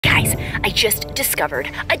I just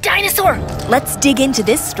discovered a dinosaur! Let's dig into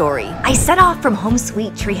this story. I set off from home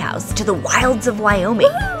sweet treehouse to the wilds of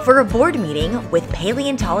Wyoming for a board meeting with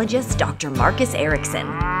paleontologist Dr. Marcus Eriksen.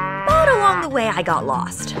 But along the way, I got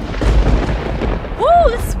lost.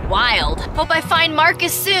 Woo, this is wild. Hope I find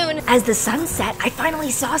Marcus soon. As the sun set, I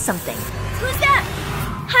finally saw something. Who's that?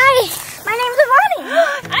 Hi, my name's Ivani.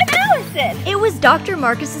 I'm Allison. It was Dr.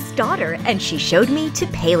 Marcus's daughter, and she showed me to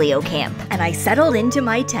Paleo Camp, and I settled into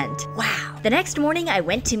my tent. Wow. The next morning, I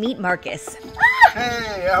went to meet Marcus.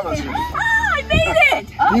 Hey, Allison. I made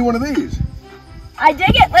it! Need one of these. I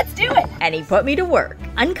dig it. Let's do it. And he put me to work,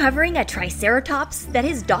 uncovering a triceratops that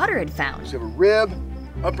his daughter had found. So you have a rib,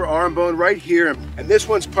 upper arm bone right here, and this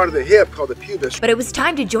one's part of the hip called the pubis. But it was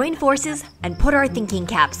time to join forces and put our thinking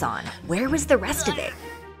caps on. Where was the rest of it?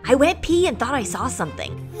 I went pee and thought I saw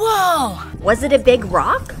something. Whoa! Was it a big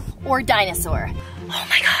rock? Or dinosaur. Oh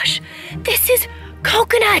my gosh, this is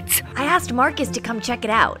coconut! I asked Marcus to come check it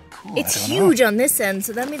out. It's huge on this end,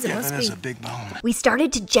 so that means it must be. That's a big bone. We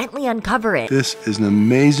started to gently uncover it. This is an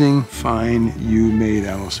amazing find you made,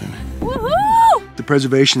 Allison. Woohoo! The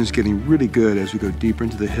preservation is getting really good as we go deeper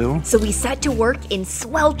into the hill. So we set to work in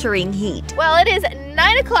sweltering heat. Well, it is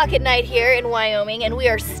 9 o'clock at night here in Wyoming, and we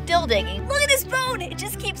are still digging. Look at this bone! It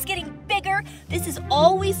just keeps getting bigger. This is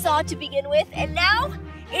all we saw to begin with, and now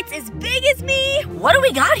it's as big as me. What do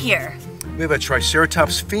we got here? We have a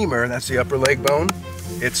triceratops femur, that's the upper leg bone.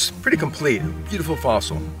 It's pretty complete, beautiful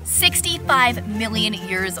fossil. 65 million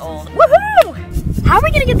years old. Woohoo! How are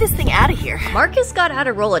we gonna get this thing out of here? Marcus got out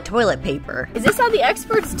a roll of toilet paper. Is this how the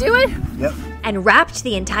experts do it? Yep. And wrapped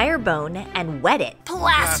the entire bone and wet it.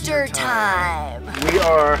 Plaster time. We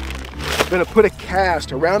are going to put a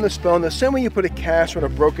cast around this bone the same way you put a cast on a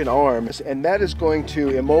broken arm, and that is going to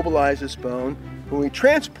immobilize this bone. When we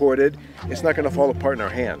transport it, it's not going to fall apart in our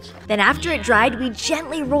hands. Then after it dried, we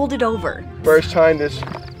gently rolled it over. First time this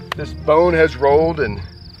bone has rolled in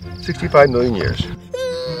 65 million years.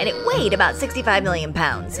 And it weighed about 65 million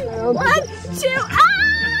pounds. 1, 2, ah!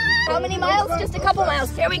 How many miles? Just a couple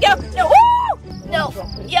miles. Here we go. No, woo! No,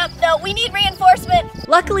 yep, no, we need reinforcement.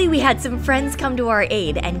 Luckily, we had some friends come to our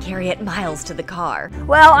aid and carry it miles to the car.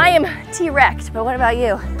 Well, I am T-Rex, but what about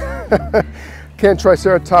you? Can't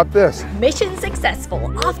triceratop this. Mission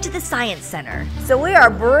successful, off to the science center. So we are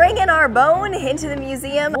bringing our bone into the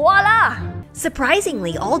museum. Voila!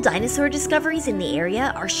 Surprisingly, all dinosaur discoveries in the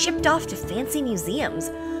area are shipped off to fancy museums.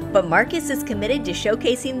 But Marcus is committed to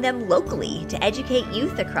showcasing them locally to educate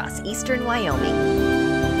youth across eastern Wyoming.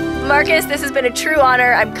 Marcus, this has been a true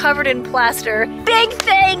honor. I'm covered in plaster. Big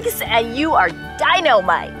thanks, and you are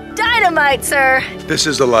dynamite. Dynamite, sir. This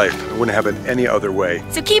is the life. I wouldn't have it any other way.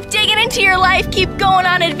 So keep digging into your life, keep going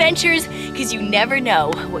on adventures, because you never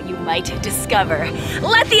know what you might discover.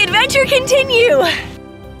 Let the adventure continue.